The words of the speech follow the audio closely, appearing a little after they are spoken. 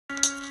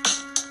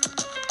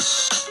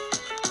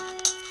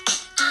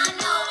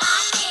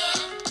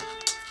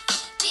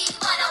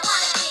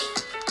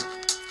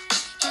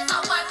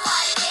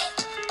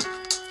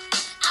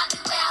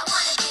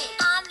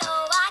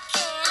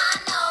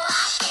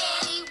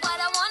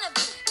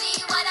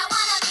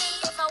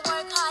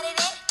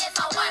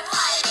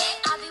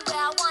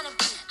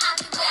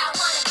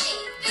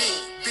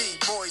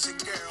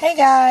Hey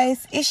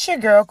guys, it's your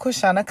girl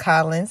Quashana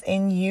Collins,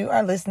 and you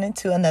are listening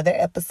to another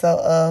episode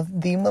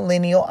of The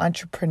Millennial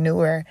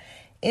Entrepreneur.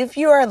 If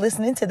you are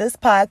listening to this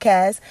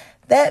podcast,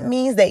 that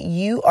means that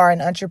you are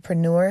an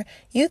entrepreneur,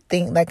 you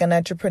think like an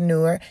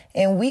entrepreneur,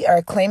 and we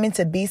are claiming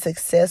to be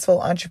successful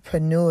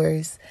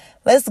entrepreneurs.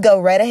 Let's go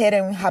right ahead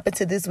and hop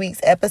into this week's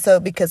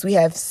episode because we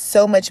have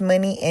so much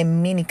money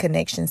and many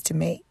connections to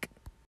make.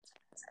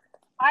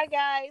 Hi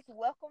guys,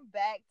 welcome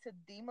back to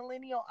The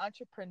Millennial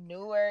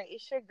Entrepreneur.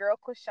 It's your girl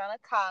Quashana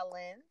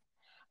Collins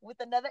with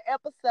another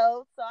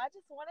episode. So I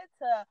just wanted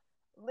to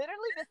literally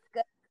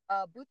discuss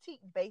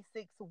boutique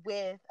basics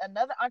with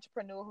another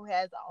entrepreneur who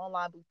has an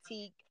online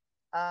boutique.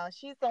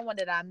 She's someone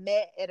that I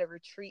met at a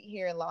retreat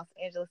here in Los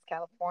Angeles,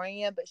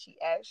 California, but she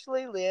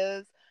actually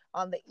lives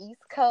on the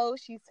East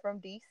Coast. She's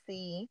from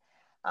DC.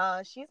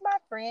 She's my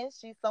friend.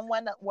 She's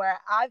someone where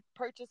I've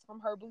purchased from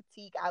her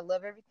boutique. I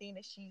love everything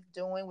that she's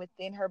doing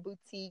within her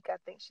boutique. I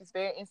think she's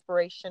very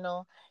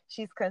inspirational.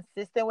 She's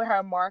consistent with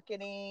her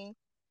marketing.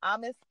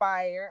 I'm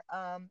inspired.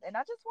 And I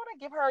just want to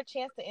give her a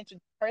chance to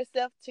introduce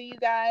herself to you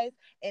guys.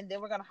 And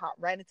then we're going to hop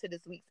right into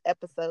this week's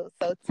episode.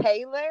 So,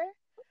 Taylor.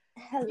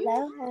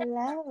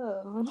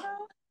 Hello.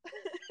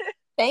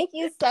 Thank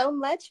you so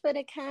much for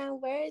the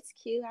kind words,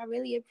 Q. I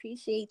really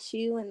appreciate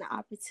you and the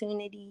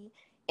opportunity.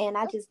 And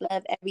I just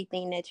love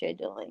everything that you're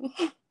doing.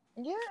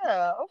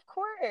 Yeah, of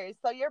course.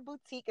 So your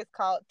boutique is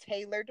called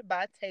Tailored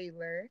by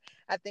Taylor.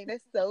 I think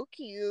that's so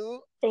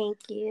cute. Thank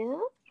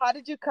you. How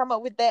did you come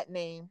up with that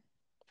name?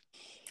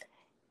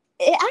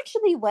 It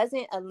actually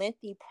wasn't a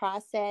lengthy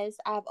process.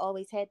 I've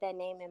always had that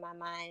name in my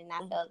mind, and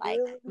I felt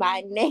like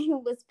my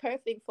name was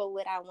perfect for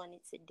what I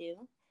wanted to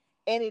do.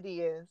 And it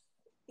is.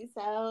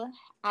 So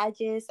I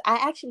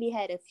actually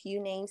had a few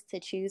names to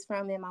choose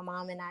from, and my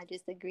mom and I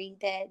just agreed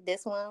that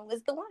this one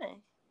was the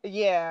one.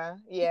 Yeah.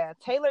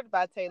 Tailored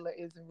by Taylor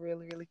is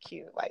really, really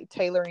cute. Like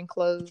tailoring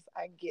clothes,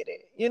 I get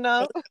it.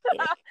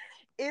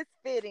 It's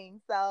fitting.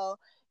 So,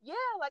 yeah,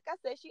 like I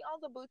said, she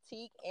owns a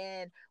boutique,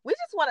 and we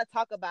just want to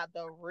talk about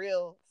the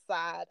real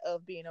side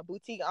of being a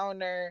boutique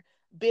owner,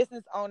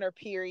 business owner,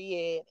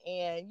 period.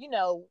 And,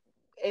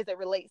 as it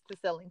relates to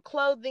selling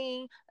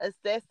clothing,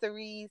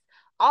 accessories,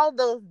 all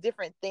those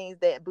different things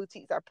that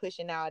boutiques are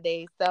pushing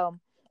nowadays. So,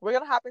 we're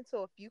going to hop into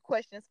a few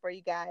questions for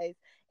you guys.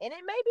 And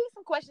it may be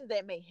some questions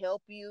that may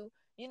help you,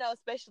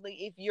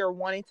 especially if you're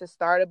wanting to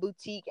start a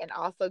boutique, and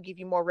also give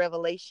you more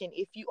revelation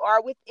if you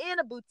are within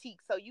a boutique,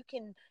 so you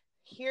can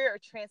hear a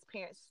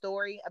transparent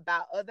story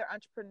about other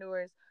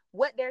entrepreneurs,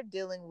 what they're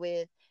dealing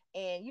with,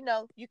 and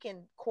you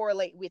can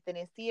correlate with it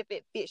and see if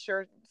it fits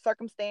your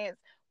circumstance.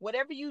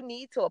 Whatever you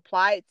need to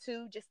apply it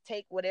to, just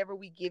take whatever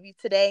we give you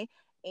today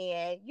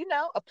and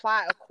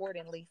apply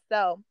accordingly.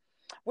 So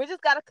we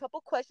just got a couple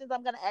questions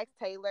I'm going to ask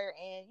Taylor,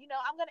 and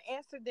I'm going to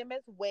answer them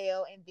as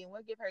well, and then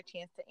we'll give her a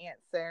chance to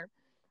answer.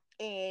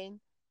 And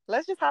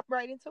let's just hop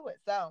right into it.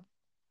 So,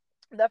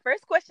 the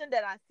first question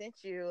that I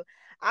sent you,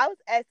 I was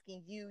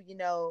asking you,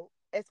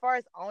 as far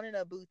as owning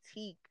a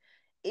boutique,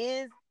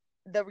 is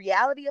the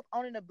reality of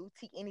owning a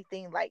boutique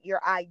anything like your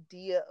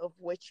idea of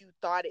what you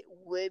thought it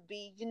would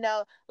be?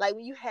 Like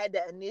when you had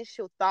the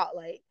initial thought,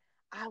 like,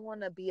 I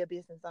want to be a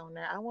business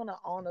owner. I want to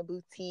own a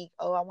boutique.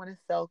 Oh, I want to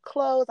sell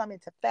clothes. I'm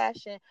into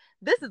fashion.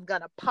 This is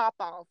going to pop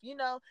off.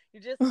 You're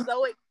just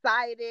so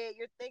excited.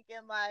 You're thinking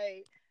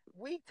like,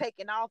 we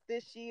taking off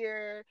this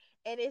year,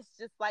 and it's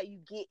just like you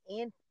get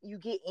in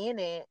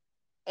it,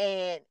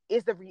 and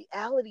is the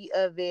reality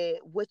of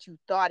it what you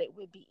thought it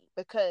would be?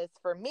 Because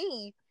for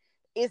me,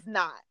 it's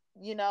not.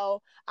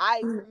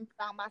 I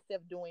found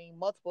myself doing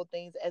multiple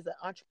things as an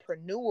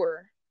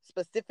entrepreneur,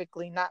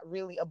 specifically, not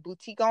really a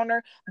boutique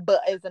owner,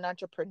 but as an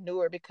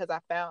entrepreneur, because I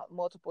found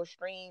multiple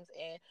streams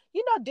and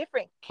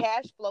different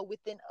cash flow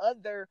within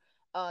other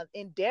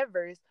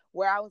endeavors,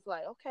 where I was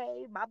like,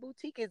 okay, my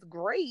boutique is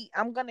great,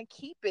 I'm gonna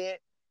keep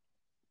it,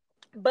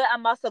 but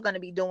I'm also going to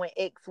be doing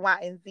X, Y,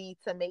 and Z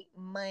to make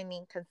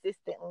money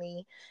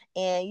consistently.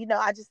 And,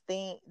 I just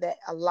think that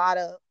a lot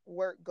of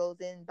work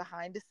goes in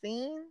behind the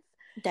scenes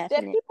that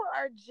Definitely. people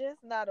are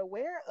just not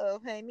aware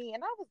of, honey.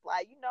 And I was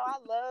like, I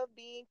love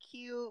being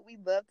cute. We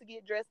love to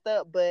get dressed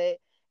up, but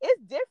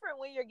it's different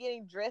when you're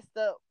getting dressed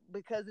up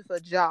because it's a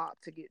job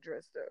to get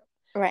dressed up.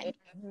 And Right.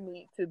 you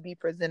need to be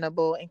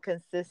presentable and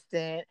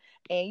consistent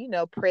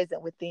and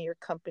present within your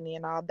company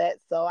and all that.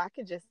 So I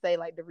can just say,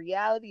 like, the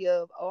reality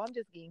of, oh, I'm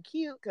just getting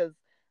cute because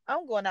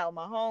I'm going out with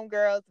my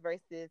homegirls,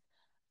 versus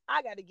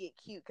I got to get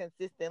cute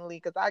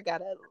consistently because I got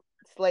to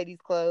slay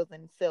these clothes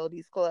and sell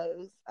these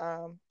clothes.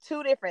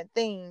 Two different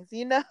things,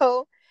 and I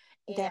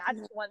Definitely.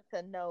 just want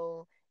to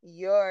know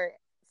your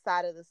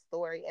side of the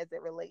story as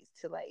it relates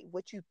to like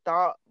what you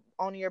thought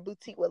owning your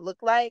boutique would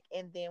look like,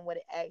 and then what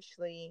it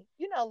actually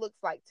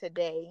looks like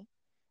today,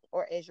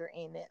 or as you're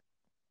in it.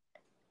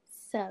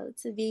 So,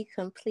 to be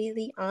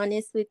completely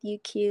honest with you,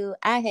 Q,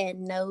 I had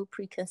no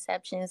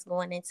preconceptions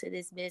going into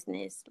this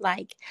business.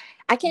 Like,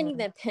 I can't Mm.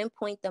 even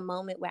pinpoint the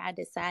moment where I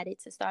decided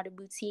to start a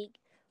boutique,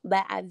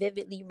 but I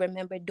vividly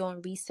remember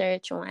doing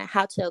research on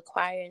how to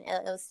acquire an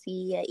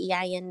LLC, a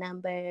EIN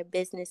number,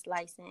 business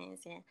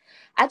license. And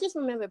I just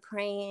remember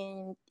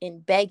praying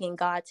and begging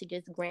God to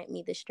just grant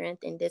me the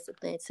strength and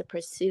discipline to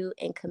pursue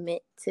and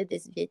commit to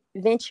this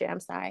venture.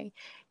 I'm sorry.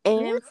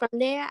 And from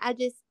there, I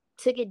just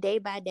took it day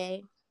by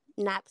day,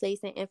 not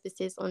placing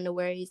emphasis on the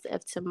worries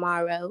of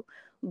tomorrow.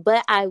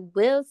 But I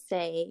will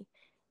say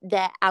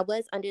that I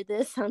was under the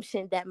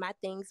assumption that my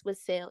things would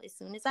sell as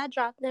soon as I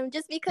dropped them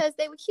just because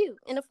they were cute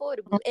and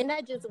affordable. And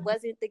that just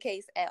wasn't the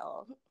case at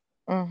all.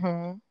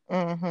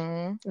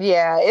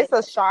 Yeah, it's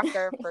a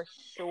shocker for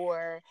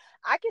sure.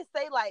 I can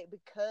say like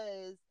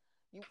because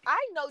I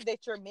know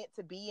that you're meant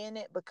to be in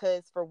it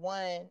because for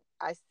one,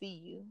 I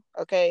see you.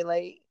 Okay,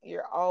 like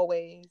you're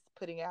always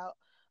putting out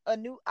a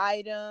new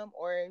item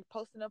or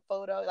posting a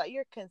photo. Like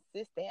you're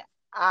consistent.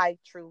 I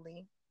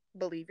truly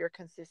believe you're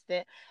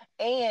consistent,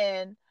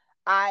 and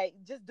I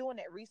just doing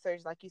that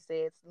research, like you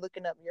said,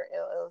 looking up your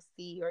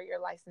LLC or your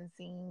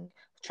licensing,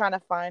 trying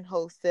to find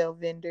wholesale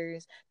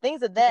vendors,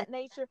 things of that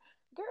nature.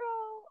 Girl,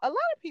 a lot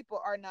of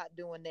people are not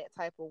doing that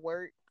type of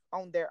work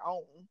on their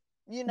own,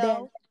 you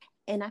know?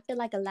 And I feel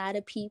like a lot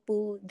of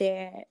people,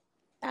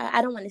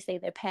 I don't want to say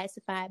they're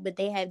pacified, but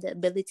they have the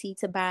ability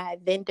to buy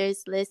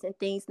vendors lists and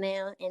things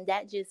now. And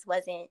that's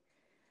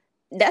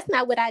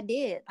not what I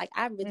did. Like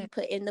I really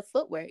put in the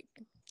footwork.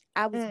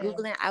 I was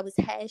Googling, I was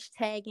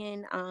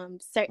hashtagging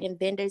certain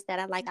vendors that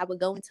I like. I would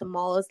go into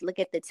malls, look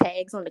at the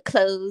tags on the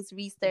clothes,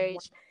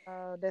 research.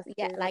 That's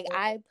good. Like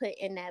I put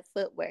in that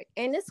footwork.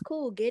 And it's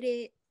cool. Get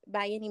it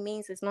by any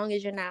means as long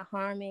as you're not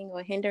harming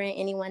or hindering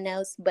anyone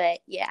else. But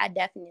yeah, I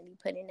definitely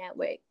put in that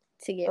work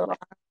to get right.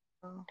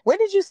 When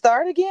did you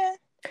start again?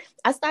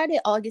 I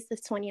started August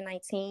of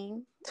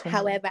 2019.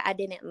 However, I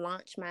didn't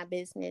launch my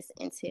business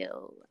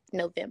until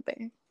November,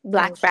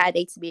 Black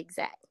Friday to be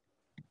exact.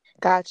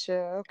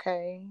 Gotcha.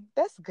 Okay.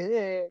 That's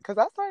good. Because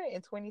I started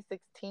in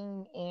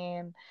 2016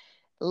 and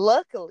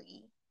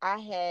luckily I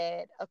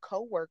had a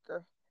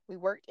coworker. We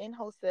worked in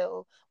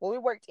wholesale. Well, we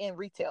worked in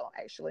retail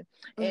actually.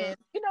 And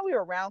we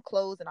were around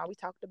clothes and all we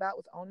talked about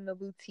was owning a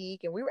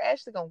boutique and we were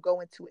actually going to go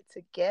into it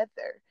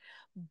together.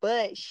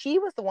 But she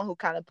was the one who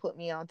kind of put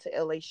me onto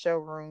LA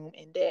Showroom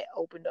and that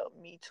opened up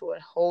me to a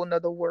whole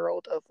nother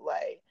world of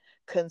like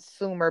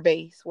consumer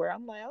base where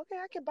I'm like, okay,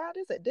 I can buy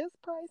this at this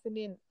price and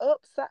then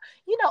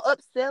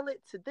upsell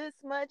it to this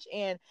much.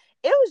 And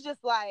it was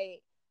just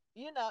like,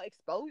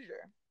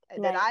 exposure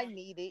that I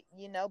needed,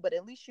 but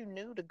at least you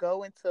knew to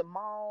go into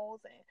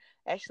malls and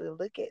actually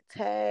look at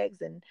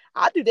tags. And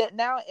I do that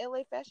now in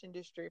LA Fashion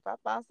District. If I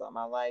find something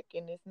I like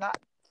and it's not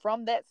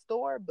from that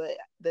store, but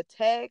the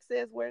tag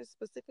says where it's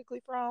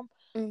specifically from,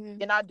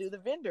 and I do the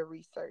vendor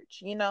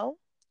research, so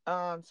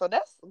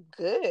that's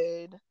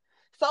good.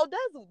 So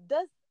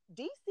does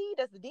the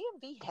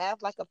DMV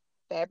have like a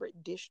fabric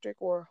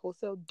district or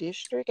wholesale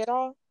district at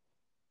all?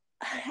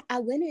 I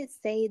wouldn't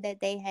say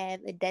that they have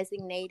a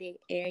designated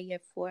area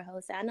for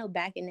wholesale. I know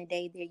back in the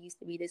day there used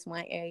to be this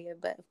one area,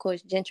 but of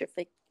course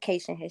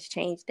gentrification has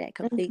changed that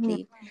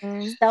completely.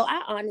 So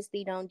I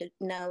honestly don't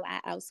know. I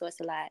outsource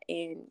a lot,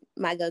 and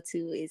my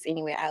go-to is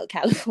anywhere out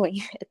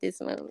California at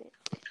this moment.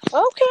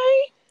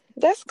 Okay,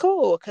 that's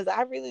cool because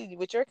I really,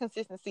 with your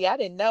consistency, I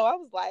didn't know. I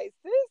was like,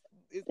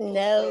 sis,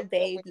 no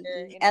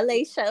baby,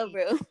 LA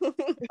showroom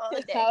all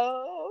day.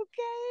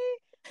 Okay.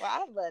 Well,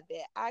 I love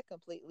it. I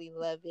completely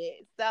love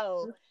it.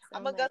 So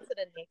I'm gonna go to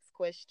the next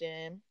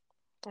question.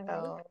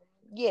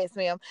 Yes,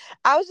 ma'am.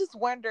 I was just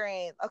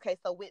wondering. Okay,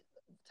 so with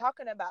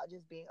talking about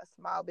just being a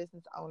small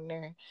business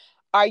owner,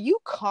 are you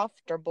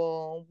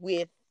comfortable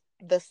with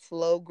the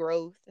slow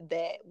growth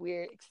that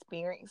we're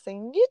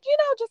experiencing?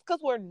 Just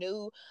because we're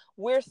new,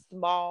 we're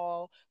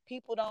small,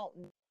 people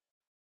don't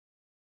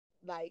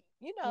like,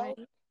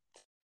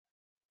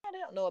 they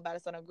don't know about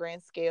us on a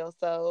grand scale.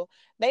 So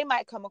they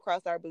might come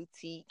across our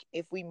boutique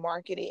if we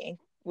market it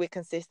with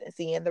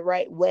consistency in the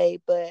right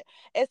way. But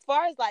as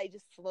far as like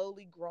just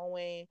slowly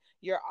growing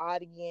your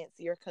audience,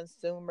 your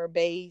consumer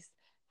base,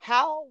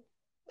 how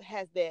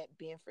has that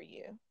been for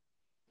you?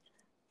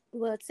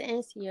 Well, to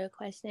answer your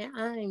question,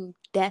 I'm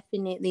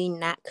definitely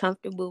not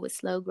comfortable with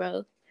slow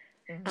growth.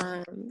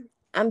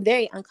 I'm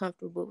very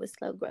uncomfortable with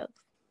slow growth.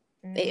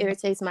 It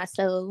irritates my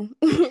soul.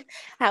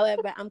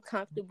 However, I'm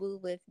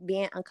comfortable with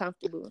being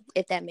uncomfortable,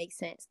 if that makes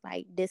sense.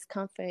 Like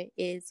discomfort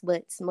is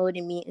what's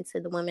molding me into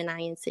the woman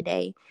I am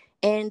today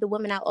and the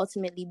woman I'll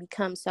ultimately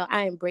become. So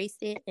I embrace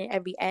it in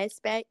every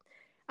aspect,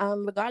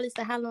 regardless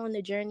of how long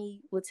the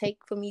journey will take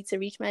for me to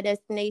reach my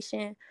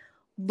destination.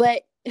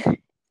 But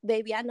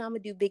baby, I know I'm gonna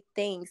do big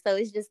things. So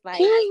it's just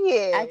like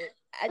I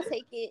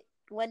take it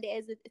one day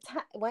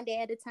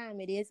at a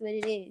time. It is what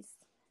it is.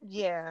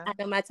 Yeah. I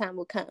know my time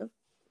will come.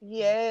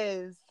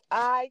 Yes,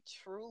 I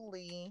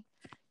truly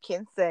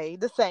can say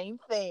the same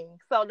thing.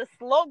 So the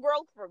slow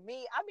growth for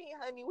me, I mean,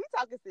 honey, we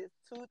talking since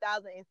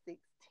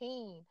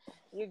 2016.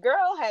 Your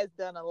girl has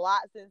done a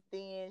lot since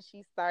then.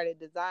 She started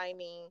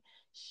designing.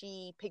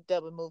 She picked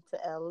up and moved to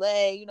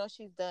LA.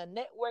 She's done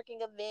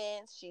networking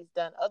events. She's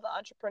done other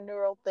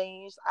entrepreneurial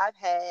things. I've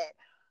had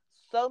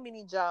so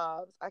many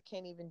jobs I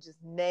can't even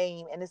just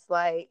name. And it's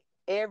like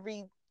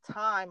every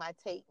time I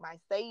take my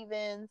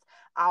savings,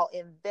 I'll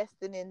invest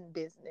it in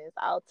business.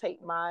 I'll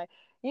take my,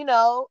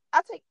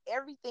 I take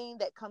everything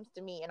that comes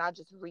to me and I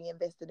just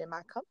reinvest it in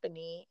my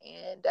company.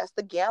 And that's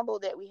the gamble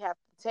that we have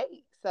to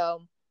take.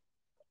 So,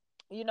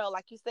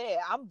 like you said,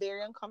 I'm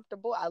very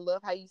uncomfortable. I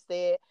love how you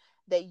said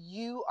that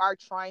you are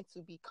trying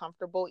to be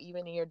comfortable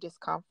even in your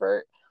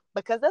discomfort,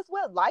 because that's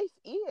what life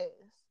is.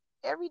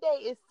 Every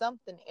day is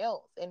something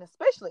else, and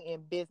especially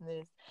in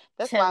business.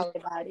 That's Tell why,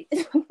 me about it.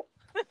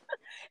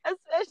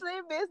 especially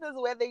in business,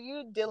 whether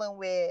you're dealing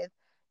with,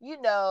 you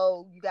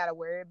got to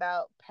worry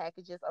about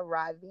packages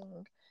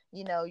arriving,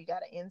 you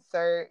got to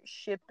insert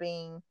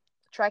shipping,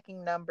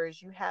 tracking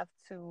numbers. You have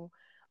to,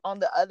 on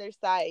the other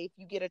side, if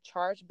you get a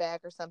charge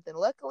back or something.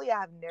 Luckily,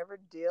 I've never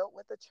dealt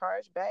with a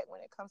charge back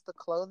when it comes to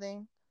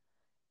clothing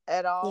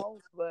at Yeah, all,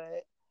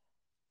 but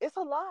it's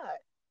a lot.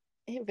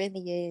 it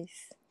really is.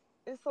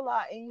 It's a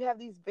lot. And you have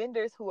these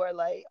vendors who are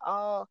like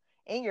all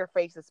in your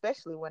face,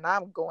 especially when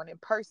I'm going in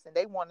person.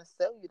 They want to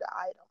sell you the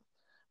item.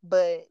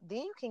 But then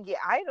you can get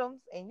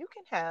items and you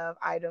can have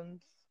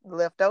items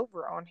left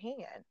over on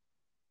hand,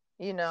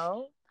 you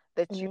know,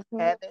 that you Mm-hmm.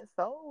 haven't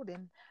sold.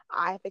 And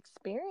I've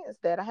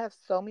experienced that. I have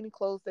so many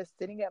clothes that's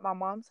sitting at my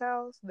mom's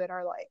house that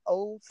are like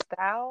old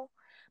style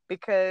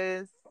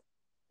because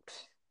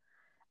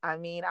I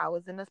mean, I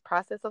was in this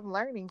process of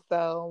learning.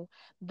 So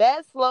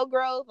that slow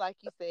growth, like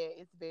you said,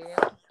 it's very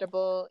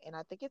uncomfortable. And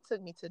I think it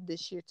took me to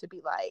this year to be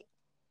like,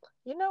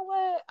 you know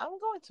what? I'm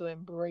going to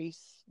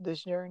embrace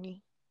this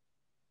journey.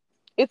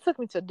 It took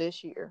me to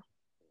this year,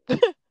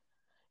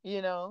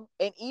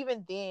 and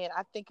even then,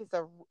 I think it's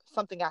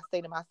something I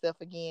say to myself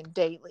again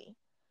daily.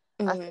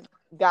 I Mm-hmm. said,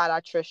 God, I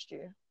trust you.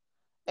 You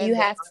And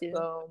then have to.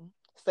 also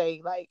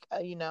say, like,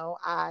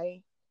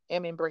 I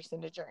am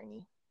embracing the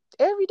journey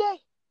every day.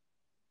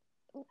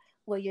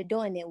 Well, you're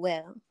doing it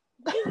well.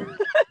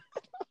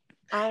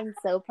 I'm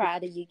so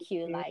proud of you,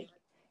 Q. Yeah. Like,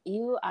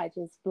 you are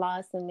just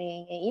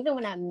blossoming. And even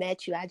when I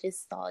met you, I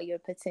just saw your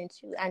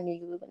potential. I knew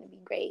you were going to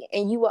be great.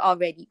 And you were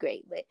already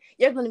great, but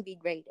you're going to be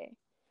greater.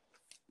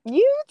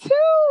 You too.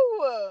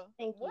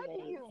 Thank you, What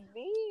do babe. you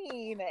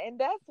mean? And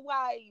that's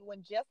why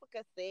when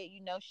Jessica said,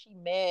 she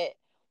met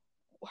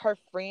her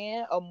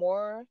friend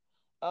Amora,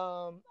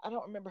 I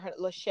don't remember her,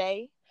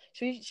 Lachey.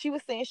 She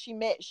was saying she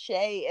met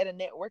Shay at a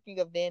networking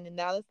event, and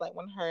now it's like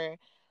one of her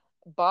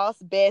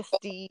boss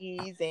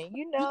besties, and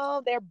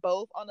they're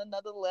both on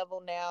another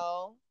level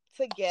now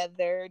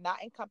together,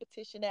 not in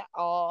competition at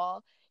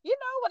all.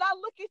 When I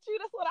look at you,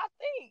 that's what I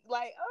think.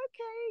 Like,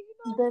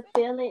 okay, The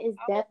feeling is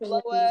I'm gonna blow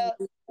definitely up.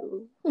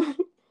 mutual.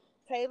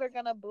 Taylor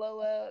gonna blow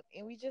up,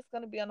 and we just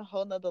gonna be on a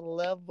whole nother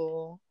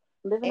level,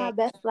 Living our and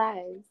best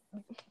lives.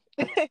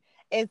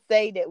 and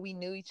say that we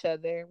knew each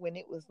other when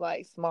it was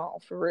like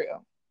small for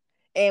real,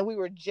 and we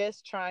were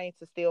just trying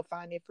to still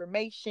find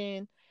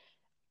information,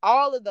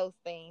 all of those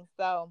things.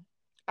 So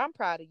I'm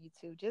proud of you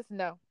too. Just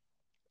know.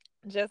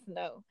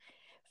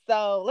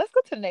 So let's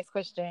go to the next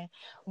question.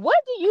 What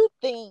do you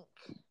think?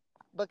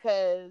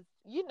 Because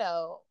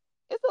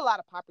it's a lot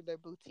of popular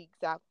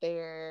boutiques out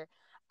there.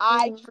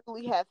 I Mm-hmm.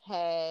 truly have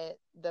had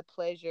the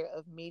pleasure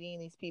of meeting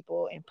these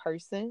people in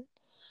person,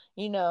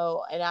 and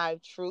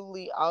I've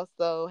truly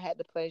also had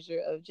the pleasure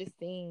of just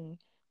seeing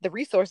the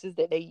resources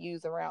that they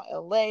use around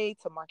LA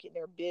to market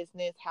their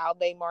business, how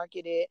they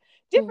market it,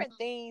 different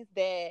things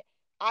that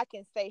I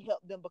can say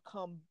help them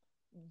become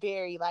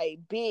very like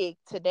big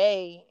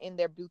today in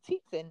their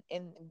boutiques and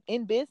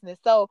in business.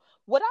 So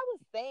what I was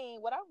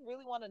saying, what I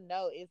really want to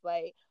know is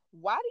like,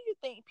 why do you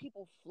think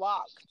people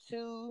flock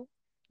to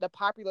the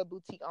popular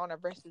boutique owner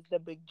versus the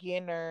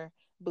beginner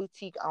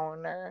boutique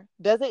owner?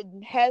 Does it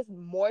has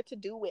more to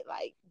do with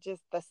like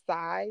just the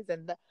size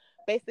and the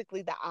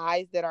basically the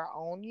eyes that are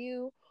on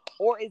you,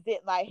 or is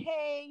it like,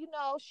 hey,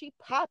 she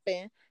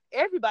popping,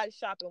 everybody's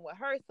shopping with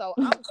her, so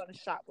I'm gonna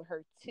shop with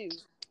her too?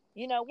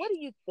 What do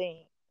you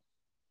think?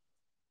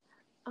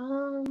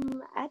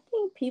 I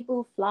think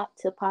people flock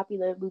to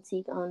popular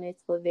boutique owners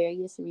for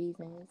various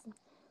reasons.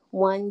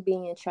 One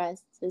being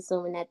trust,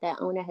 assuming that that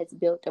owner has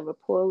built a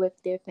rapport with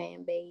their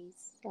fan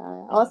base.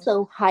 Mhm.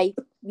 Also, hype,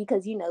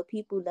 because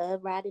people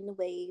love riding the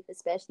wave,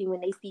 especially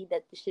when they see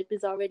that the ship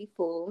is already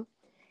full.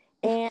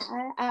 And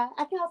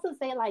I can also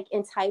say like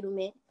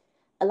entitlement.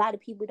 A lot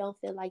of people don't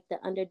feel like the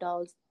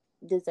underdogs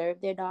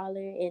deserve their dollar,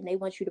 and they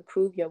want you to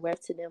prove your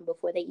worth to them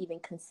before they even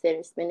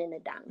consider spending a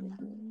dime with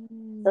you.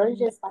 So it's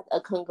just like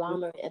a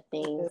conglomerate of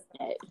things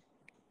that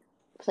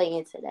play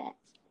into that.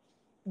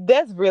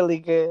 That's really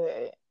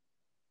good,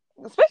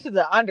 especially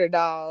the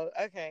underdog.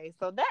 Okay,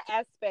 so that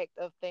aspect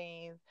of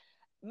things,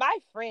 my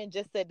friend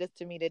just said this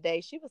to me today.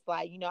 She was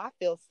like, I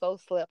feel so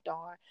slept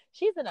on.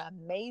 She's an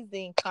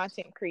amazing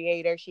content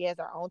creator. She has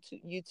her own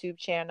YouTube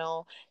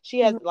channel. She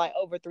has Mhm. like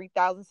over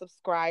 3,000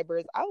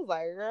 subscribers. I was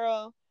like,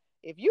 girl,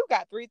 if you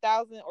got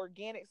 3,000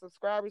 organic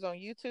subscribers on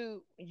YouTube,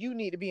 you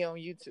need to be on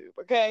YouTube,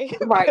 okay?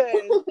 Right.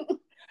 Because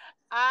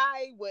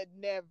I would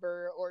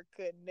never or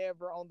could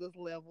never on this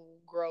level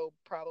grow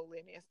probably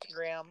an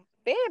Instagram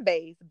fan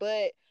base.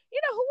 But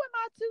who am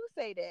I to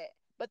say that?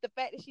 But the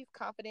fact that she's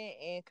confident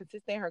and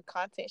consistent in her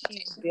content,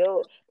 she's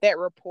built that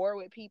rapport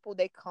with people.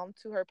 They come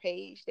to her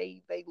page.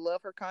 They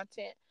love her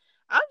content.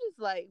 I'm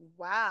just like,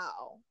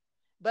 wow.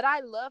 But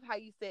I love how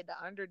you said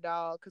the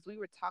underdog, because we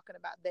were talking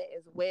about that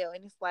as well.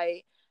 And it's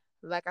like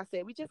I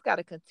said, we just got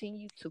to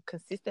continue to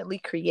consistently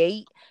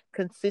create,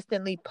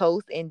 consistently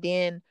post. And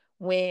then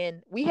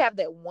when we have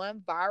that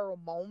one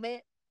viral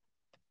moment,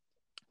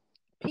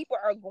 people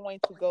are going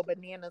to go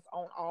bananas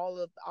on all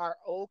of our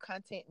old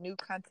content, new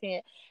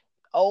content,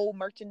 old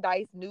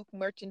merchandise, new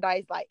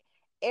merchandise, like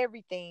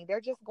everything. They're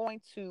just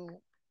going to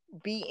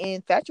be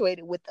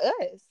infatuated with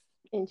us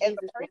In as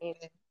Jesus' a name.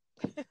 person.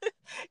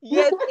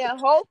 Yes, and I'm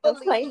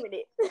hopefully, claiming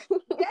it.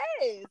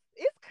 yes,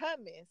 it's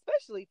coming,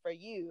 especially for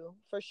you,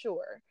 for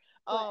sure.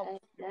 Well,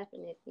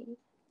 definitely.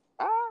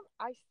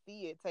 I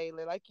see it,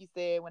 Taylor. Like you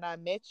said, when I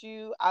met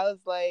you, I was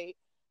like,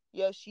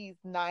 yo, she's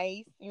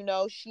nice. You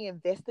know, she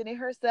invested in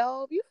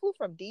herself. You flew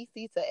from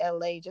DC to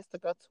LA just to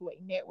go to a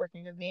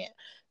networking event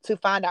to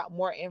find out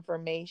more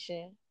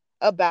information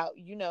about,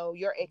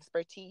 your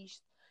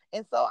expertise.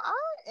 And so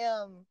I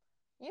am,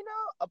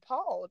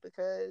 appalled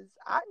because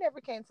I never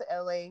came to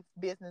LA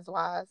business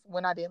wise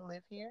when I didn't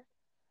live here.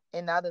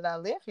 And now that I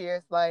live here,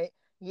 it's like,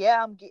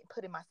 yeah, I'm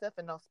putting myself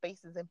in those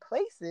spaces and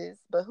places.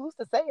 But who's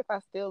to say if I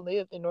still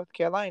lived in North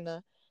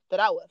Carolina that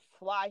I would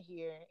fly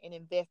here and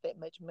invest that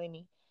much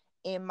money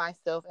in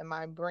myself and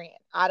my brand?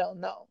 I don't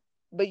know.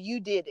 But you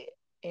did it.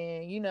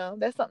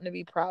 And, that's something to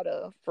be proud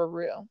of for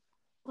real.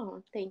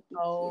 Oh, thank you.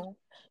 Oh,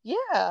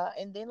 yeah.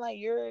 And then, like,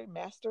 you're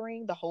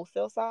mastering the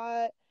wholesale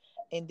side.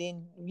 And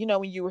then,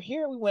 when you were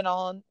here, we went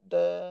on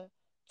the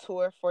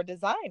tour for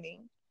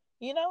designing,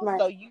 Right.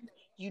 so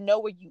you know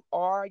where you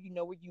are, you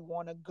know where you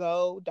want to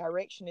go.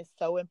 Direction is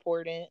so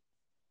important,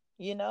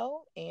 and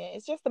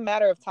it's just a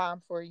matter of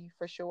time for you,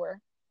 for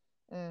sure.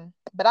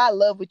 But I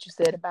love what you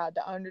said about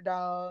the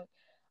underdog,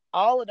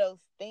 all of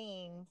those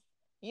things,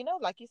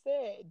 like you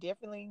said,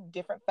 definitely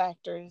different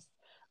factors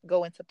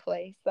go into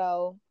play.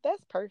 So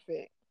that's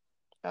perfect.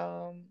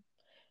 Um,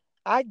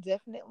 I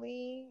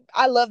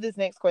love this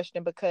next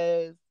question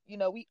because,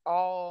 we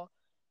all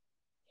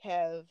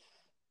have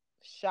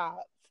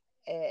shopped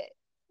at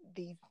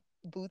these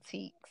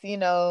boutiques,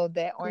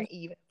 that aren't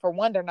even, for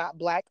one, they're not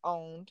black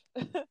owned.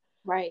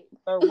 Right.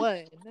 For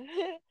one.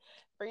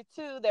 For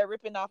two, they're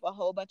ripping off a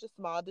whole bunch of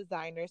small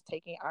designers,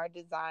 taking our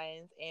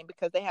designs, and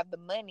because they have the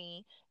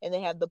money and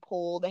they have the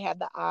pull, they have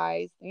the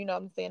eyes, you know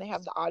what I'm saying? They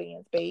have the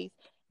audience base.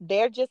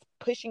 They're just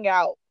pushing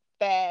out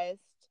fast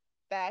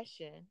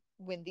fashion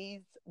when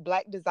these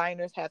black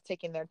designers have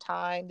taken their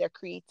time, their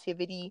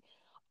creativity,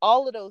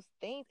 all of those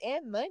things,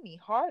 and money,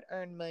 hard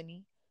earned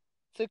money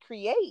to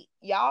create.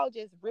 Y'all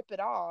just rip it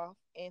off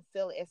and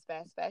sell it as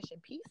fast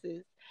fashion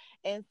pieces.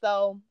 And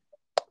so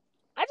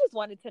I just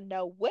wanted to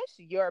know, what's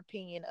your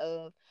opinion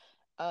of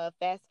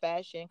fast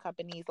fashion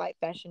companies like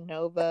Fashion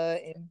Nova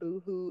and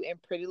Boohoo and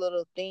Pretty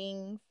Little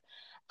Things?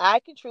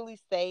 I can truly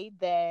say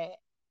that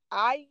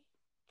I,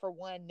 for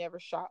one, never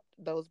shopped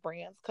those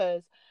brands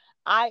because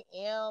I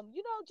am,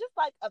 just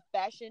like a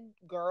fashion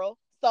girl.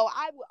 So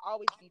I would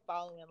always be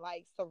following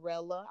like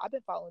Sorella. I've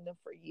been following them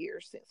for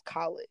years, since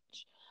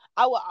college.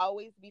 I will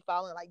always be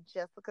following like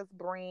Jessica's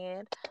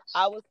brand.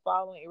 I was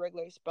following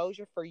Irregular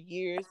Exposure for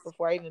years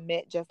before I even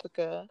met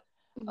Jessica.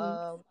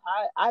 Mm-hmm.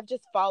 I've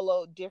just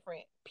followed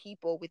different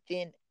people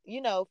within,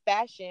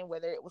 fashion,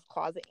 whether it was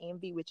Closet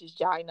Envy, which is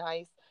Jai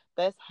Nice.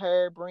 That's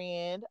her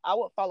brand. I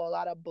would follow a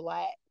lot of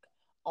black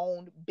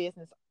owned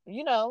business,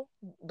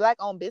 black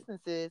owned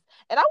businesses.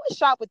 And I would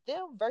shop with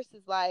them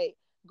versus like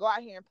go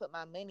out here and put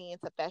my money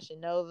into Fashion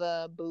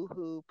Nova,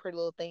 Boohoo, Pretty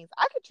Little Things.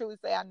 I could truly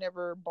say I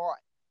never bought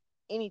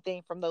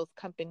anything from those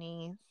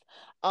companies.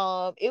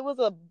 It was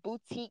a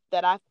boutique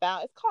that I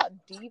found. It's called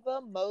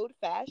Diva Mode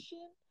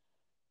Fashion.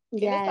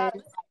 And it's Yes. out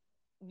of,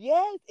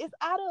 yes, it's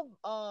out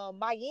of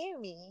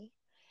Miami.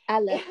 I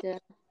love them.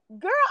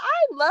 Girl,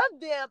 I love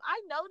them.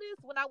 I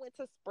noticed when I went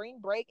to spring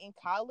break in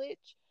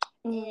college,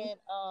 Mm-hmm. and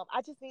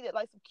I just needed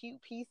like some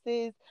cute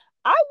pieces.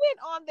 I went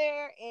on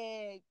there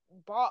and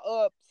bought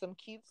up some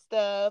cute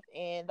stuff,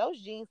 and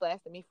those jeans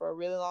lasted me for a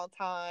really long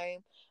time.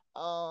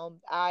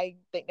 I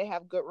think they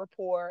have good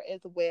rapport as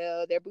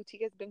well. Their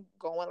boutique has been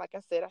going. Like I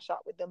said, I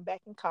shot with them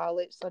back in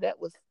college, so that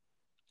was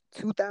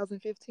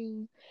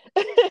 2015.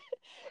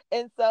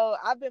 And so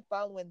I've been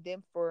following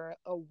them for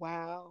a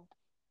while.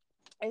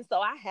 And so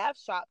I have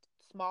shopped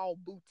small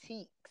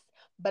boutiques,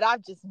 but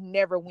I've just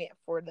never went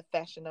for the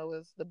Fashion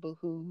Novas, the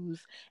Boohoo's,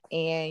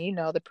 and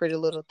the Pretty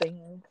Little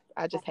Things.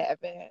 I just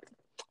haven't.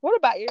 What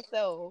about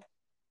yourself?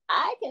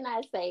 I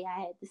cannot say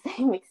I had the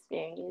same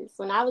experience.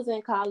 When I was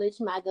in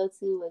college, my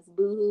go-to was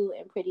Boohoo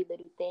and Pretty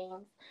Little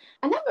Things.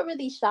 I never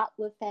really shopped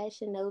with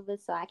Fashion Nova,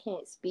 so I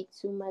can't speak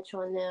too much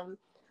on them.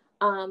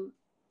 Um,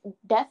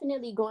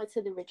 Definitely going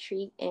to the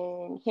retreat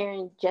and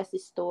hearing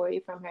Jess's story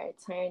from her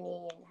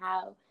attorney and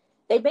how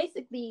they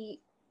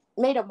basically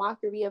made a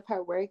mockery of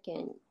her work,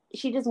 and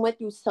she just went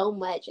through so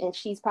much, and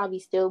she's probably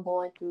still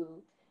going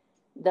through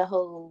the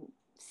whole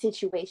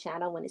situation. I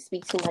don't want to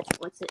speak too much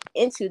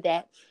into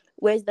that,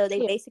 Whereas though they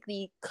Yeah.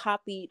 basically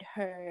copied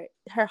her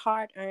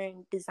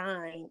hard-earned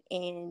design,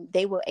 and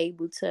they were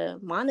able to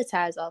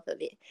monetize off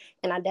of it.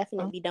 And I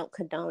definitely don't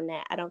condone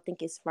that. I don't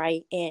think it's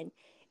right. And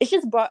it's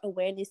just brought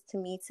awareness to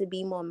me to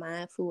be more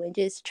mindful and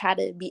just try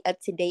to be up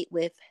to date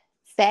with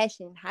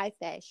fashion, high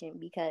fashion,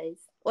 because,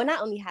 well,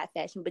 not only high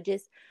fashion, but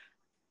just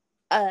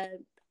uh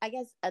I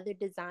guess other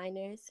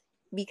designers,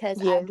 because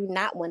I Yeah. do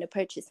not want to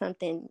purchase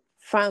something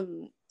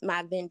from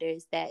my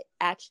vendors that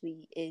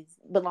actually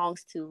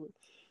belongs to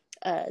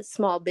a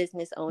small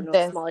business owner or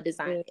That's small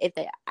designer. good. If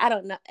they, I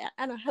don't know,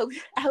 I don't hope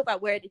I hope I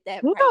worded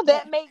that You right, know, but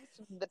that makes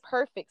the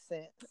perfect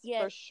sense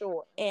yeah. for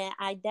sure. And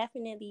I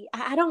definitely,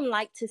 I don't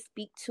like to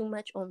speak too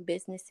much on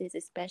businesses,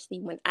 especially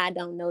when I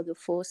don't know the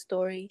full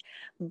story.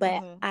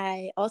 But Mm-hmm.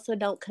 I also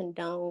don't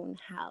condone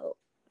how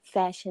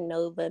Fashion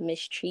Nova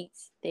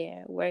mistreats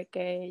their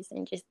workers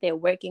and just their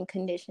working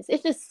conditions.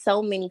 It's just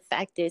so many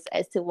factors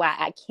as to why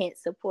I can't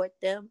support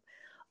them.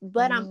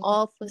 But I'm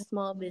all for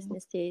small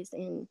businesses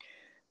and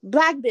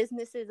Black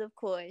businesses, of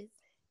course.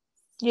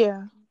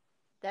 Yeah.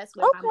 That's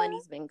where my Okay.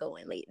 money's been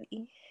going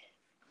lately.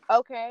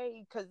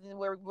 Okay, because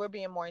we're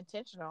being more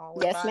intentional.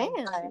 We're Yes, buying.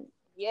 ma'am.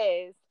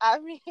 Yes, I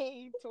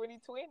mean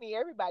 2020.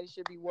 Everybody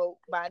should be woke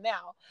by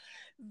now.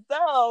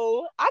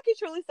 So I could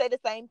truly say the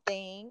same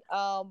thing.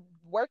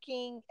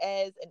 Working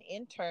as an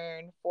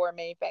intern for a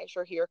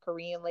manufacturer here, a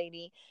Korean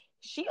lady,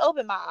 she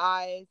opened my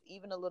eyes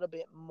even a little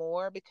bit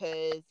more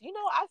because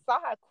I saw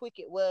how quick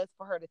it was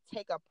for her to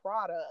take a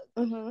product,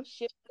 Mm-hmm.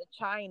 ship it to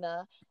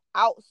China,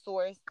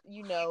 outsource,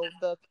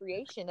 the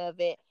creation of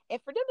it,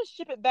 and for them to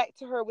ship it back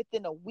to her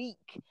within a week,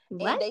 and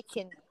What? they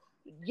can,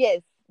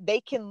 yes,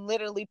 they can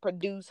literally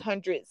produce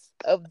hundreds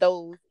of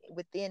those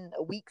within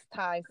a week's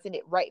time, send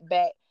it right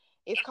back.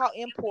 It's called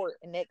import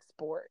and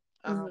export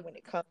Mm-hmm. when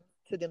it comes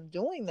to them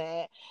doing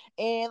that.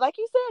 And like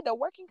you said, the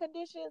working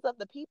conditions of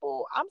the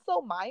people, I'm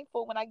so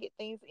mindful when I get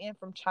things in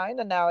from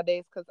China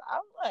nowadays because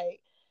I'm like,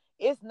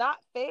 it's not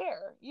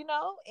fair,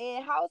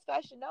 And House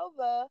Fashion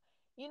Nova,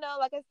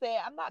 like I said,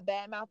 I'm not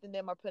bad mouthing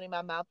them or putting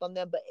my mouth on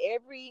them, but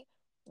every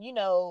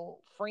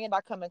friend I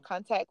come in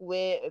contact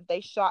with, if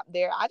they shop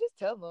there, I just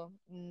tell them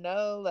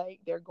no, like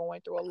they're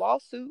going through a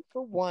lawsuit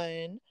for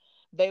one.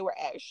 They were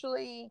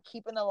actually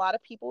keeping a lot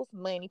of people's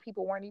money.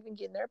 People weren't even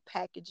getting their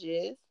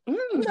packages,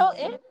 and Mm.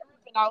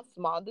 ripping out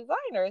small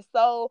designers.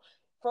 So,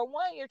 for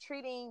one, you're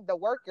treating the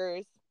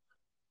workers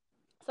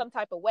some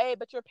type of way,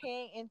 but you're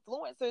paying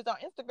influencers on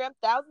Instagram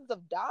thousands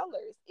of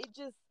dollars. It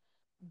just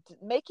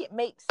make it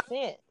make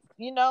sense.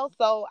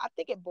 So I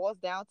think it boils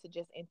down to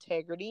just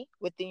integrity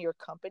within your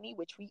company,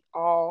 which we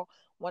all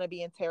want to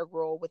be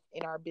integral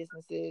within our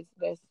businesses.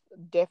 That's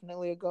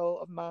definitely a goal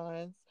of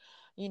mine.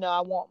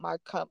 I want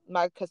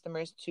my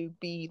customers to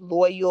be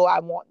loyal. I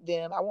want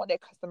that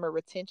customer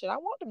retention. I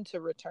want them to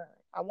return.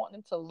 I want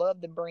them to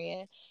love the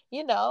brand,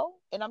 and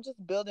I'm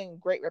just building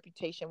great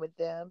reputation with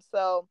them.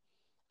 So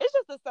it's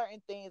just the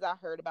certain things I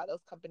heard about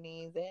those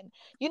companies. And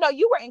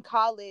you were in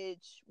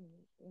college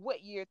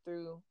what year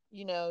through,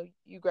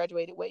 you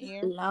graduated what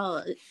year?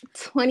 Lord,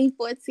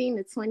 2014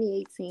 to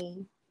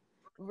 2018.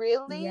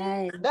 Really?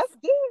 Yes. That's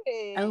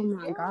Oh good.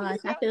 my Girl, gosh,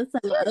 you I young, feel so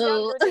you're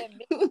old. younger than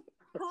me.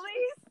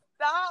 Please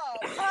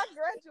stop. I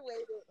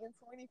graduated in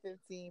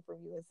 2015 from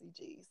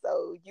UNCG.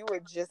 So you were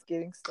just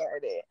getting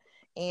started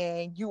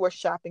and you were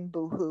shopping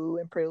Boohoo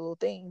and Pretty Little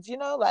Things,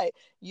 like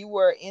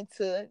you're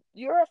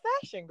a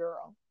fashion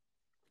girl.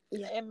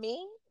 Yeah. And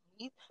me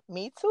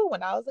too.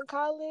 When I was in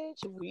college,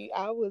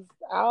 I was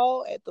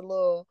out at the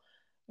little,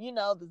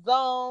 the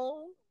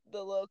zone,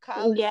 the little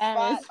college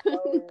Yes. spot.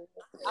 So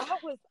I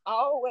was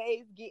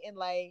always getting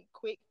like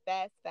quick,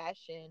 fast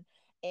fashion.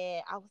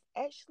 And I was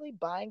actually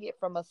buying it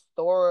from a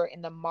store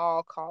in the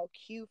mall called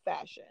Q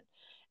Fashion.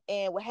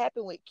 And what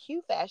happened with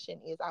Q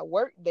Fashion is I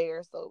worked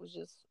there, so it was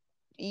just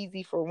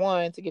easy for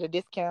one to get a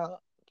discount,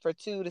 for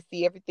two to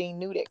see everything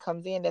new that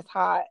comes in that's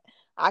hot.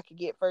 I could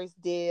get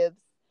first dibs,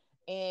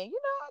 and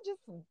I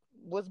just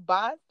was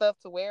buying stuff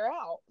to wear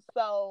out.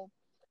 So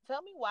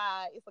tell me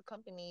why it's a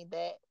company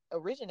that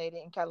originated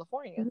in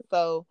California.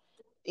 So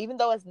even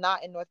though it's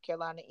not in North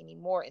Carolina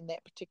anymore in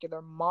that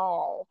particular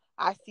mall,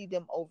 I see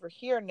them over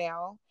here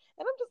now.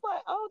 And I'm just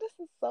like, oh,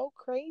 this is so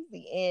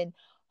crazy. And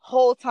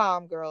whole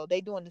time, girl,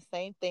 they doing the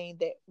same thing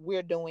that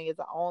we're doing as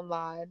an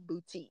online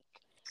boutique.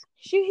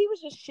 He was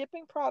just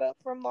shipping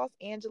product from Los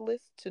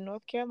Angeles to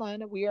North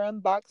Carolina. We are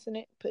unboxing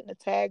it, putting a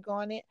tag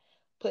on it,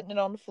 putting it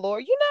on the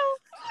floor.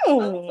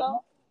 Hmm.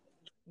 So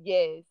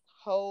yes,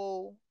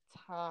 whole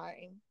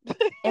time.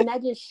 And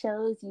that just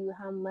shows you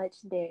how much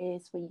there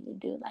is for you to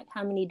do, like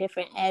how many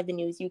different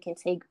avenues you can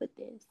take with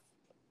this.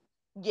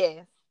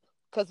 Yes.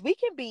 Because we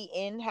can be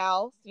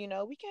in-house, we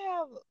can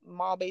have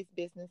mall-based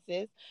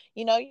businesses.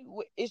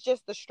 It's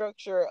just the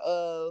structure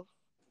of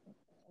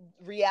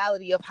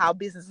reality of how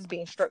business is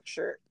being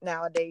structured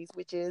nowadays,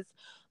 which is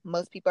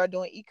most people are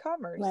doing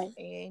e-commerce Right.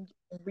 and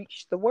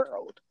reach the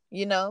world.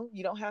 You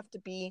don't have to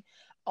be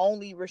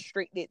only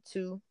restricted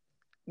to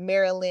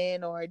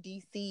Maryland or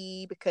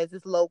DC because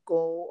it's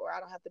local, or I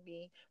don't have to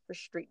be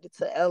restricted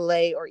to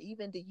LA or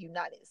even the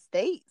United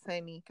States.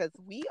 I mean, because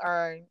we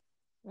are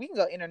We can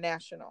go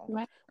international.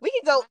 Right. We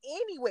can go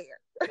anywhere.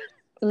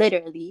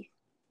 Literally.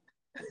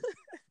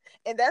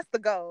 And that's the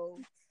goal.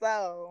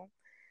 So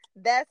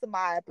that's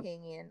my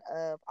opinion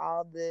of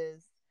all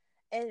this.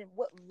 And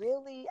what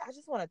really, I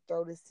just want to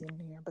throw this in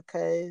there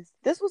because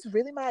this was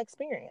really my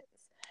experience.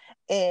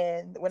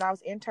 And when I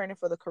was interning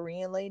for the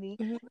Korean lady,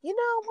 Mm-hmm.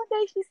 one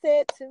day she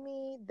said to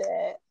me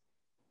that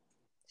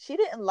she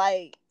didn't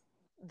like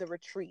the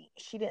retreat.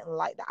 She didn't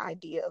like the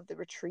idea of the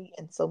retreat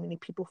and so many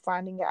people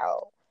finding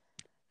out,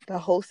 the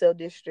wholesale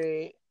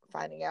district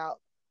finding out,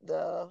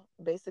 the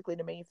basically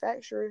the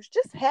manufacturers,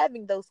 just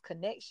having those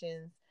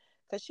connections.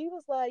 Because she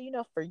was like,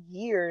 for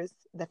years,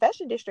 the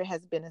fashion district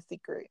has been a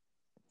secret.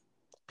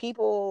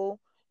 People,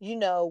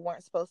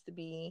 weren't supposed to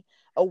be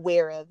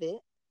aware of it,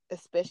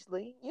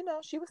 especially,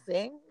 she was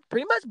saying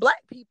pretty much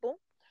black people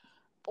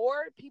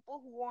or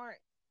people who aren't,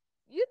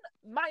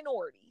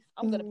 minorities.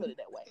 I'm going to put it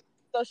that way.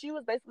 So she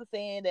was basically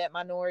saying that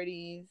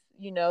minorities,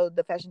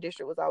 the fashion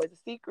district was always a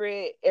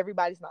secret.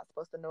 Everybody's not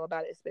supposed to know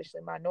about it,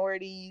 especially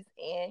minorities.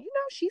 And,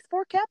 she's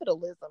for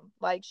capitalism.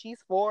 Like,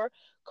 she's for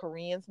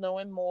Koreans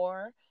knowing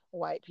more,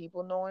 white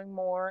people knowing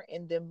more,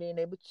 and them being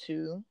able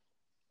to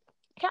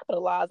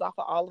capitalize off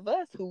of all of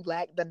us who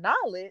lack the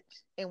knowledge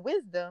and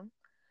wisdom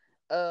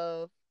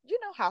of,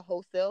 how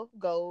wholesale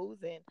goes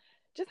and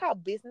just how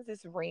business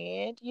is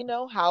ran,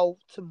 how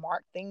to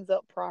mark things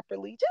up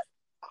properly, just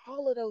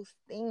all of those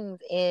things.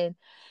 And,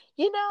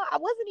 I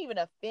wasn't even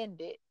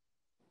offended.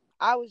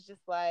 I was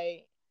just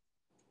like,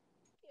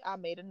 I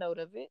made a note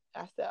of it.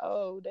 I said,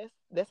 oh,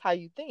 that's how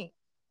you think.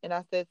 And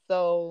I said,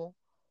 so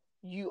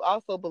you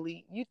also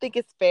you think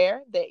it's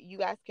fair that you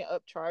guys can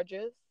upcharge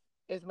us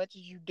as much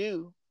as you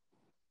do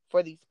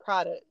for these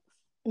products,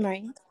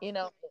 Right.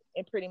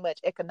 And pretty much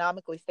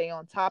economically stay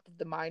on top of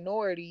the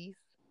minorities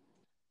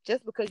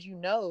just because you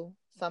know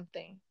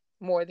something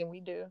more than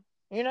we do,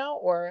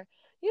 or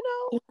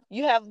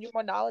you're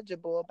more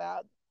knowledgeable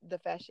about the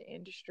fashion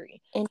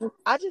industry. And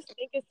I just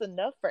think it's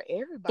enough for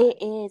it everybody.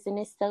 is, and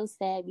it's so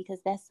sad because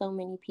that's so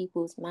many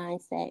people's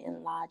mindset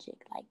and logic.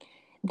 Like,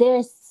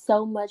 there's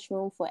so much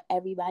room for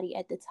everybody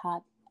at the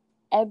top.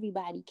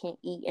 Everybody can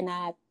eat. And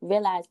I've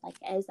realized, like,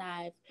 as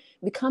I've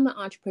become an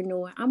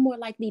entrepreneur, I'm more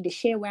likely to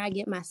share where I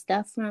get my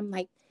stuff from.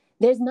 Like,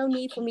 there's no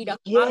need for me to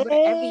harbor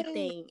Yes.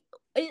 everything.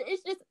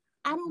 It's just,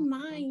 I don't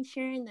mind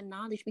sharing the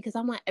knowledge because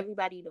I want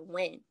everybody to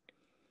win.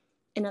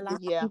 And a lot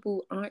of Yeah.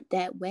 people aren't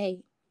that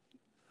way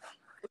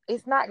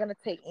It's not gonna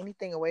take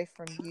anything away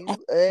from at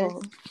you, us,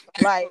 all.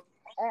 like,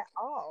 at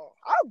all.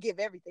 I'll give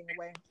everything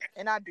away.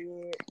 And I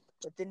did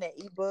within the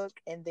ebook.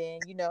 And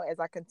then, as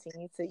I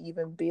continue to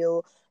even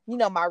build,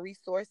 my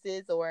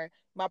resources or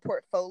my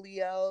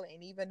portfolio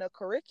and even a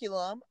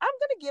curriculum, I'm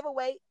gonna give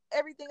away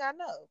everything I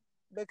know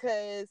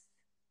because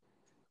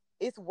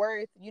it's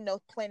worth,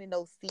 planting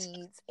those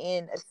seeds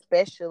in,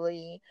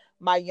 especially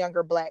my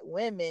younger black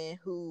women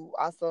who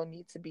also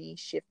need to be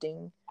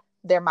shifting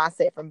their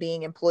mindset from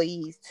being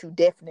employees to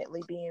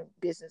definitely being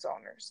business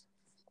owners.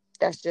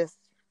 That's just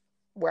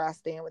where I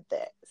stand with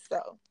that.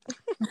 So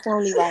It's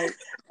only right.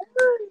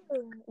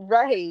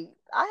 right.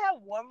 I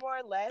have one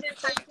more last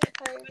question,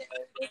 Taylor.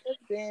 This has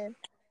been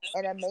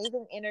an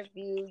amazing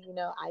interview.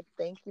 I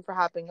thank you for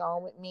hopping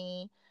on with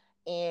me.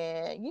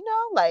 And,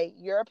 like,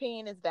 your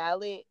opinion is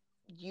valid.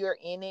 You're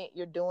in it,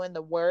 you're doing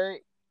the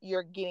work,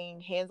 you're getting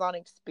hands on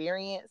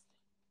experience.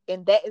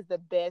 And that is the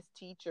best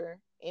teacher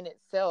in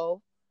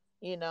itself,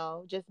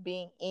 just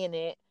being in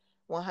it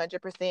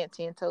 100%,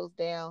 10 toes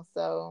down.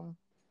 So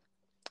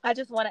I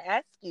just want to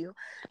ask you,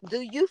 do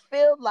you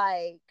feel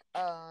like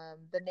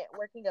the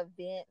networking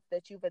events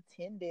that you've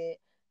attended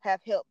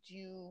have helped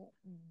you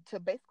to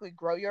basically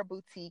grow your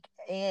boutique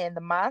and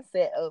the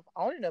mindset of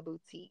owning a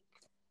boutique?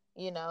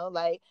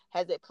 Like,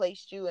 has it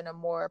placed you in a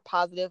more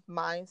positive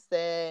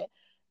mindset?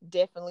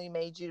 Definitely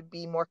made you to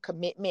be more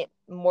committed,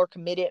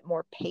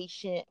 more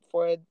patient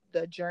for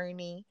the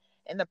journey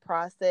and the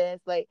process.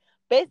 Like,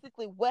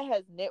 basically, what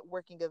has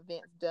networking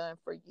events done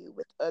for you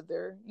with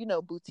other,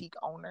 boutique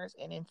owners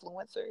and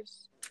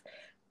influencers?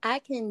 I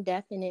can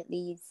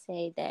definitely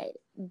say that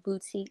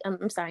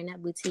I'm sorry,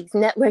 not boutiques,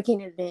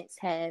 networking events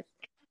have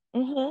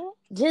Mm-hmm.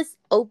 just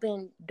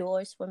opened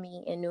doors for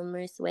me in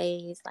numerous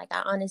ways. Like,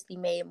 I honestly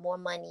made more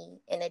money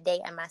in a day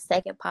at my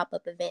second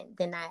pop-up event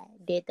than I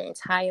did the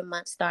entire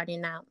month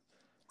starting out.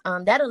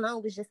 That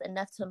alone was just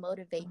enough to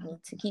motivate me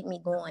to keep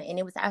me going. And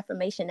it was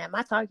affirmation that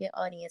my target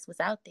audience was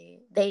out there.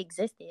 They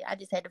existed. I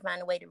just had to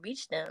find a way to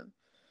reach them.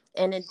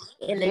 And in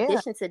Yeah.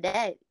 addition to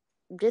that,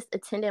 just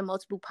attending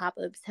multiple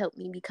pop-ups helped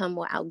me become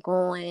more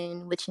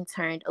outgoing, which in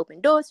turn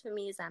opened doors for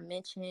me, as I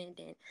mentioned,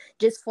 and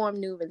just form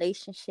new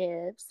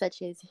relationships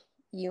such as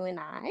you and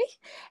I.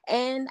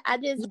 And I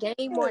just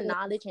gained more Yeah.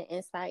 knowledge and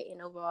insight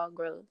and overall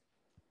growth.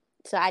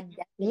 So I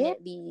Yeah.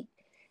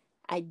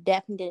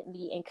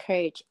 definitely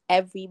encourage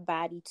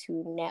everybody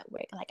to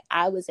network. Like,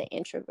 I was an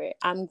introvert.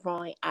 I'm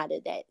growing out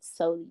of that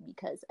solely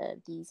because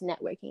of these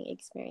networking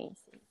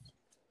experiences.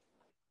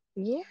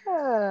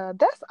 Yeah,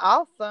 that's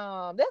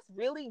awesome. That's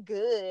really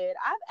good.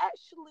 I've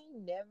actually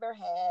never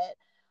had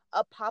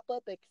a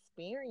pop-up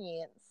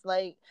experience.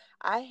 Like,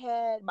 I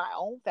had my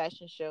own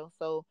fashion show,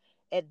 so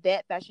at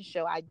that fashion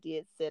show I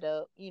did set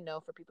up,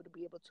 for people to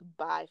be able to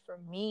buy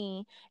from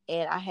me,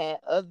 and I had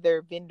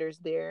other vendors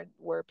there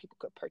where people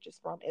could purchase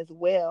from as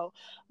well.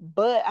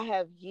 But I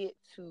have yet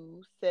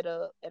to set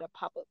up at a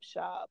pop-up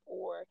shop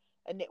or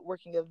a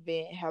networking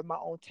event, have my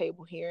own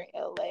table here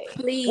in LA.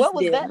 Please What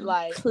was that do.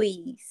 like?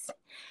 Please.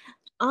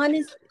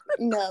 Honest,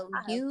 no,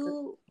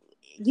 you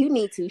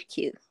need to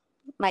Q.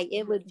 Like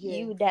you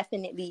Yes. would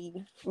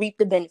definitely reap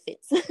the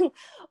benefits.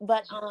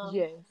 But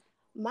Yes.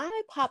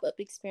 my pop-up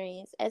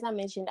experience, as I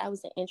mentioned, I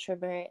was an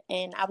introvert,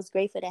 and I was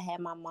grateful to have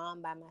my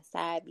mom by my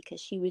side because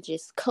she would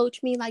just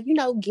coach me, like,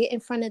 get in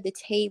front of the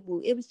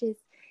table.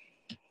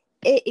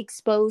 It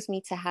exposed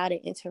me to how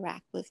to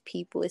interact with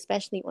people,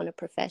 especially on a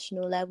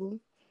professional level.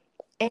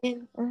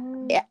 And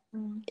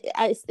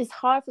it's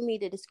hard for me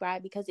to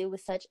describe because it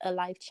was such a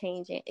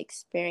life-changing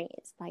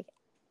experience. Like,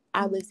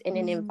 I was in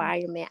an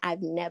environment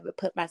I've never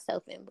put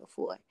myself in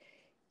before,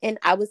 and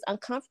I was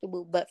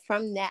uncomfortable, but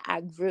from that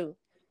I grew.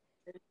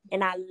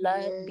 And I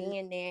love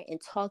being there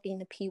and talking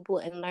to people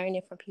and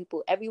learning from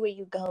people. Everywhere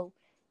you go,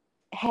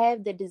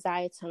 have the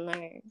desire to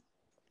learn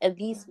at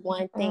least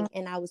one thing.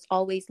 And I was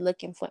always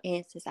looking for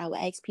answers. I would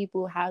ask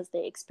people how's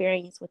their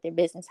experience with their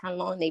business, how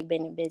long they've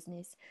been in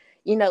business,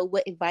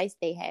 what advice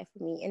they have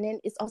for me. And then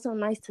it's also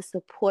nice to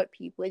support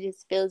people. It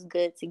just feels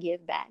good to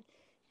give back,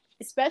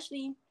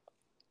 especially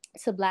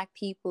to Black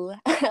people.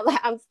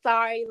 I'm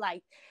sorry,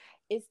 like,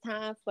 it's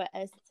time for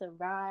us to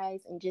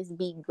rise and just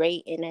be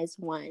great and as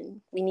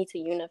one. We need to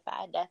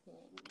unify,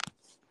 definitely.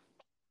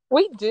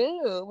 We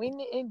do.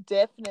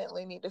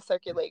 Definitely need to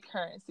circulate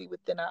currency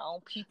within our own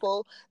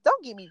people.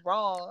 Don't get me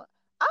wrong.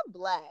 I'm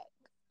Black.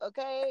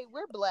 Okay,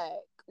 we're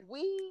Black.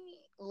 We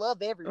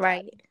love everybody.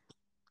 Right.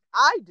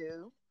 I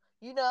do.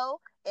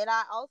 And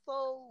I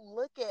also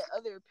look at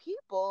other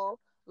people.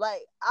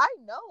 Like, I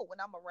know when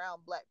I'm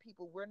around Black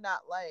people, we're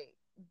not like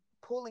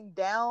pulling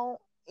down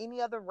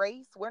any other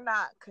race. We're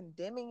not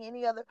condemning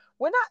any other.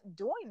 We're not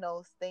doing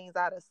those things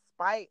out of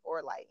spite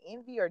or like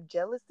envy or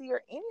jealousy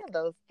or any of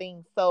those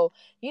things. So,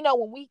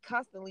 when we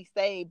constantly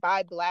say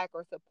buy Black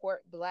or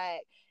support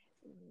Black,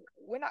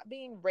 we're not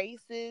being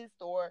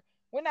racist or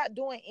we're not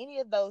doing any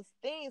of those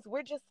things.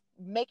 We're just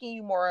making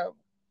you more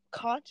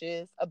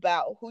conscious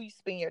about who you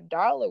spend your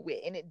dollar with.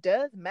 And it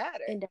does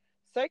matter.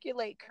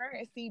 Circulate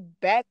currency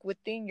back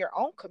within your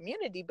own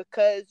community,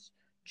 because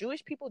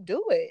Jewish people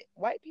do it.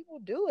 White people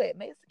do it.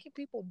 Mexican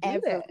people do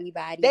that.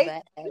 Everybody They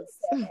but do us.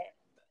 that.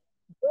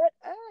 But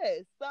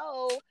us.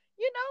 So,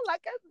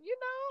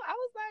 I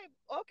was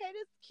like, okay,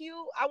 this is cute.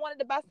 I wanted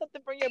to buy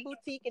something from your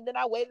boutique, and then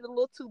I waited a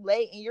little too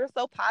late, and you're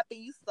so poppy,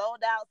 you sold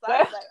out. So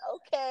I was like,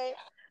 okay,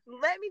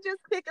 let me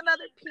just pick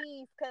another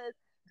piece, because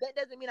that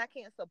doesn't mean I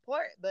can't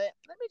support, but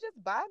let me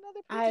just buy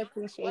another piece. I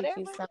appreciate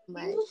you so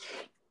much.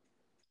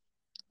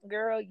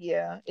 Girl,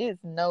 yeah,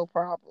 it's no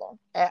problem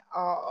at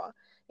all.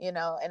 And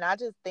I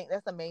just think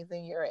that's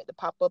amazing. You're at the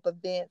pop-up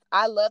events.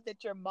 I love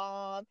that your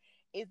mom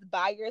is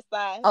by your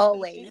side.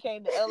 Always. She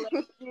came to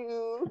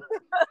LSU.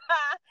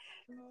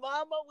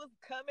 Mama was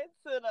coming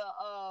to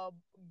the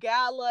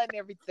gala and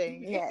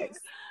everything. Yes.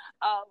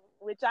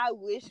 Which I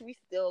wish we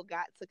still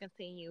got to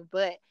continue.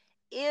 But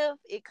if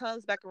it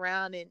comes back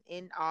around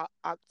in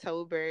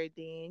October,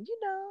 then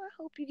I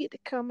hope you get to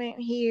come out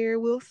here.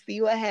 We'll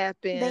see what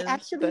happens. They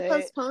actually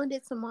postponed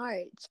it to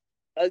March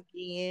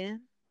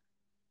again.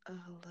 Oh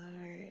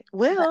Lord.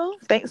 Well,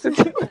 thanks for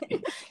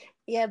tuning.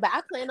 Yeah, but I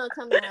plan on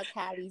coming out,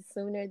 Cali,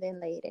 sooner than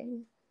later.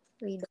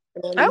 We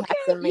definitely okay,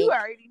 have to link. You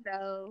already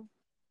know.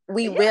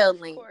 We will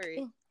link.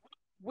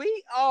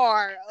 We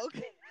are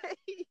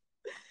okay.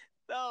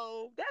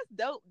 So that's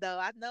dope, though.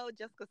 I know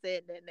Jessica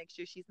said that next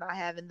year she's not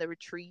having the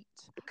retreat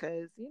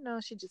because,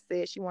 she just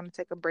said she wanted to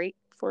take a break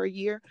for a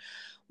year,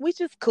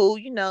 which is cool.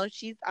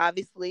 She's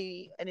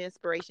obviously an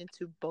inspiration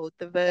to both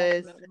of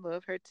us. Definitely.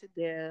 Love her to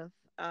death.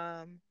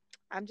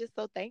 I'm just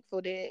so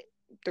thankful that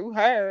through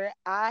her,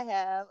 I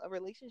have a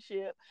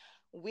relationship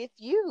with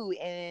you,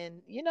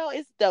 and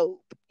it's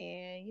dope.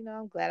 And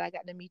I'm glad I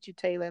got to meet you,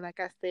 Taylor. Like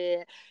I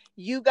said,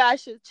 you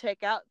guys should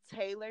check out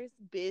Taylor's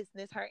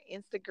business, her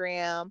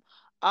Instagram,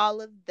 all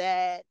of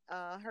that.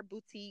 Her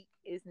boutique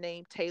is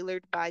named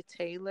Tailored by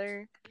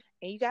Taylor,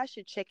 and you guys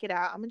should check it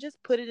out. I'm gonna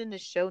just put it in the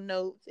show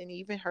notes and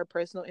even her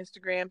personal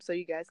Instagram, so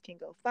you guys can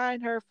go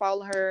find her,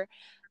 follow her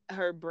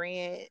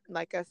brand.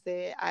 Like I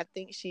said, I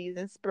think she's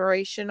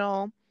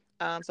inspirational.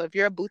 So if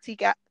you're a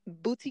boutique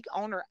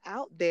owner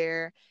out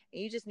there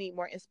and you just need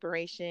more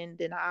inspiration,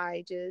 then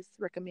I just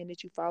recommend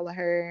that you follow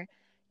her.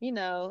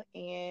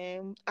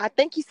 And I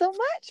thank you so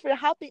much for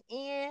hopping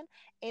in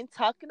and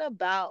talking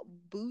about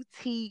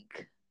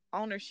boutique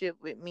ownership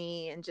with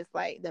me, and just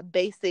like the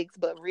basics,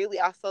 but really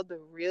also the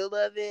real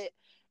of it.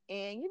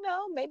 And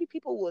maybe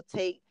people will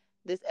take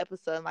this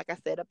episode and, like I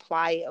said,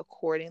 apply it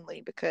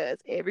accordingly, because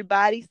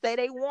everybody say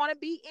they want to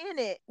be in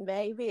it,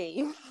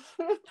 baby.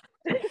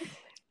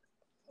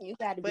 You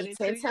gotta be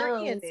 10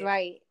 tones,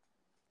 right?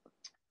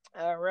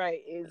 All right,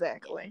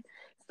 exactly.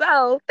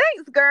 So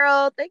thanks,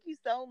 girl. Thank you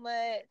so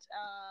much.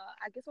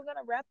 I guess we're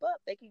gonna wrap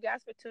up. Thank you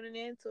guys for tuning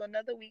in to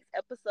another week's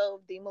episode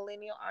of The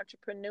Millennial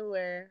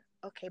Entrepreneur.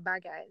 Okay, bye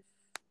guys.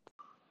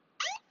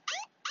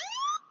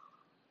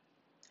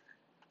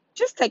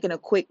 Just taking a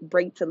quick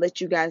break to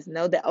let you guys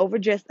know that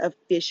Overdressed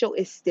Official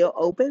is still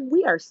open.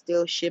 We are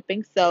still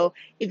shipping. So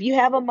if you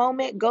have a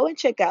moment, go and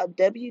check out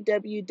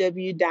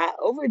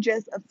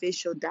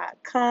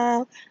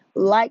www.overdressedofficial.com.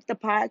 Like the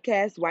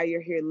podcast while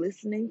you're here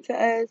listening to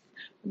us.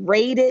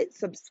 Rate it,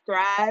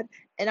 subscribe,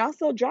 and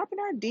also drop in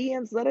our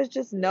DMs. Let us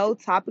just know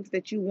topics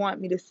that you want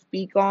me to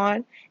speak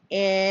on.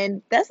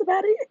 And that's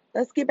about it.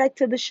 Let's get back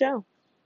to the show.